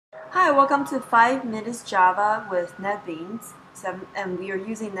Hi, welcome to 5 Minutes Java with NetBeans 7, and we are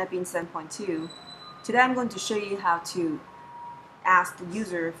using NetBeans 7.2. Today I'm going to show you how to ask the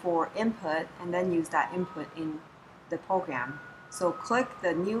user for input and then use that input in the program. So click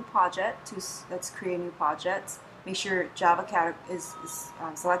the new project let's create a new project. Make sure Java is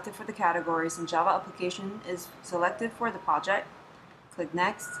selected for the categories and Java application is selected for the project. Click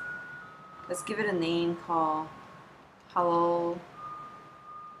next. Let's give it a name called Hello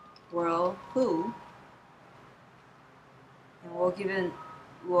World Who, and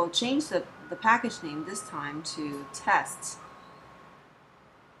we'll change the package name this time to test,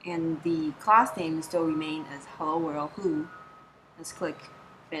 and the class name will still remain as Hello World Who. Let's click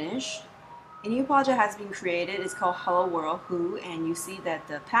finish. A new project has been created. It's called Hello World Who, and you see that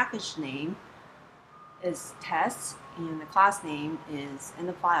the package name is test and the class name is, and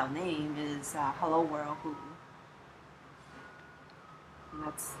the file name is Hello World Who. And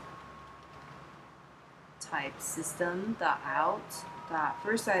let's type system.out.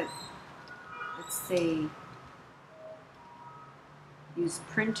 First, let's say use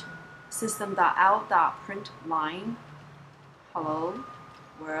print system.out.print line hello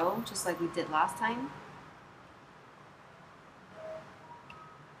world, just like we did last time.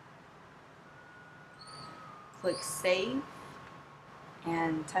 Click save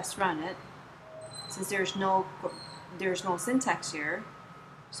and test run it. Since there's no syntax here,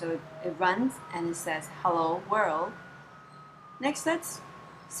 so it runs and it says hello world. Next, let's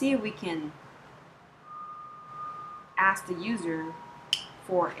see if we can ask the user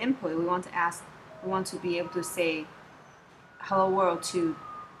for input. We want to be able to say hello world to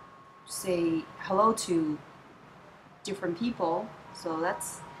say hello to different people. So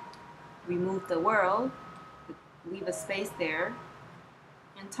let's remove the world, leave a space there,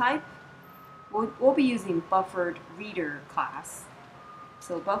 and type. We'll be using buffered reader class.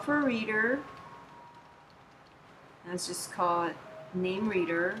 So buffer reader, let's just call it name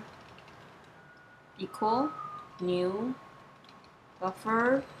reader equal new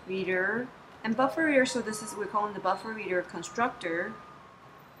buffer reader, and buffer reader, so we're calling the buffer reader constructor,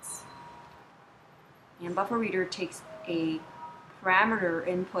 and buffer reader takes a parameter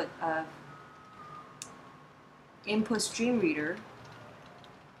input of input stream reader,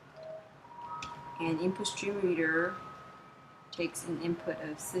 and input stream reader takes an input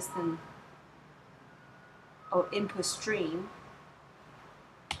of input stream,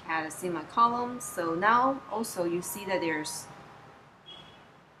 add a semicolon. So now also you see that there's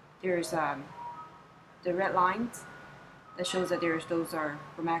the red lines that shows that those are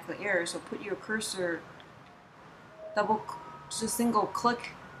grammatical errors. So put your cursor, single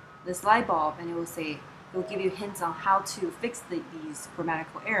click this light bulb, and it will give you hints on how to fix these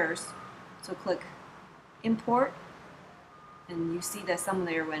grammatical errors. So click import, and you see that some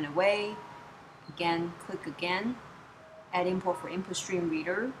layer went away. Again, click again, add import for input stream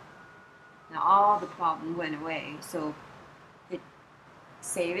reader. Now all the problem went away. So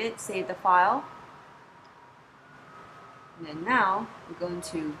save the file, and then now we're going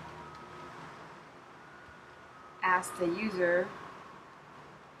to ask the user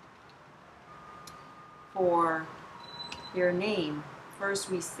for their name. First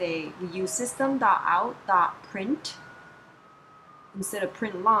we use system.out.print instead of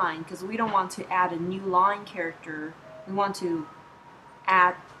print line, because we don't want to add a new line character. We want to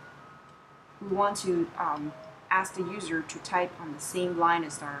ask the user to type on the same line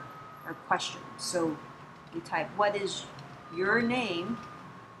as our question. So we type, what is your name?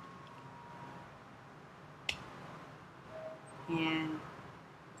 And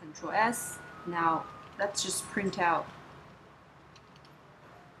Control S. Now let's just print out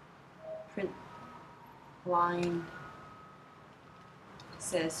print line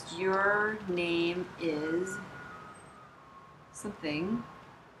says your name is something.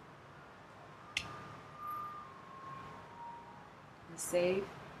 Save,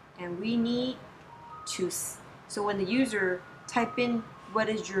 and we need to, so when the user type in what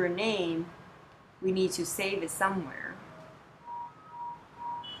is your name, we need to save it somewhere.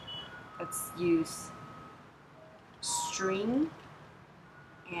 Let's use string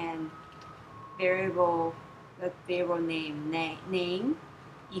and variable name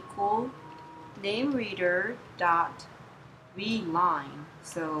equal name reader dot read line.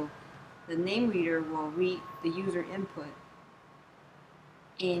 So the name reader will read the user input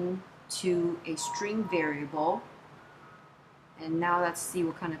into a string variable. And now let's see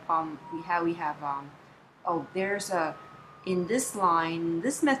what kind of problem we have. In this line,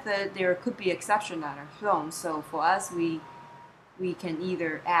 this method, there could be exceptions that are thrown. So for us, we can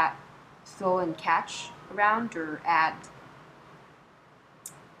either throw and catch around, or add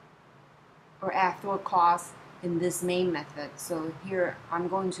or add for clause in this main method. So here I'm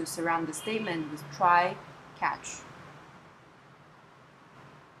going to surround the statement with try catch.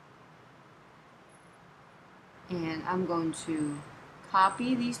 And I'm going to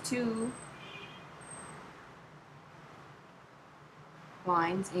copy these two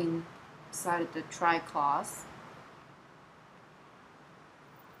lines inside of the try clause.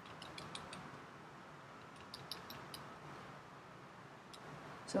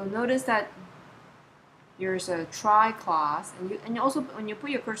 So notice that there's a try clause, and also when you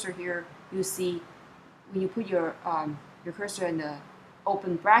put your cursor here, you see when you put your cursor in the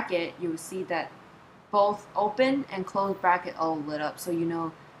open bracket, you will see that both open and closed bracket all lit up. So you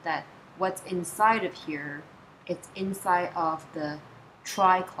know that what's inside of here, it's inside of the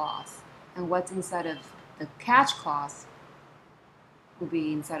try clause, and what's inside of the catch clause will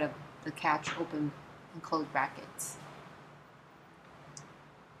be inside of the catch open and closed brackets.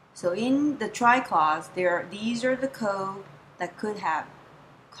 So in the try clause, these are the code that could have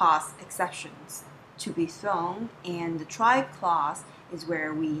caused exceptions to be thrown, and the try clause is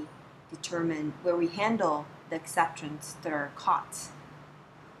where we handle the exceptions that are caught.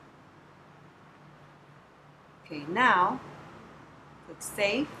 Okay, now click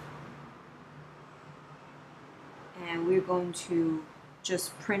save, and we're going to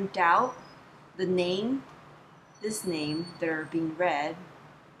just print out the name, this name that are being read.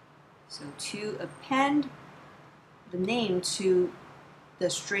 So to append the name to the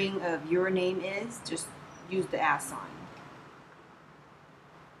string of your name is, just use the @ sign.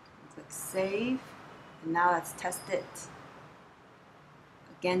 Click save, and now let's test it.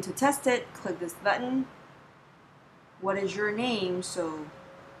 Again, to test it, click this button. What is your name? So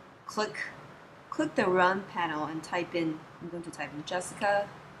click the run panel and I'm going to type in Jessica.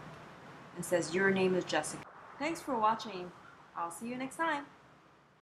 It says your name is Jessica. Thanks for watching. I'll see you next time.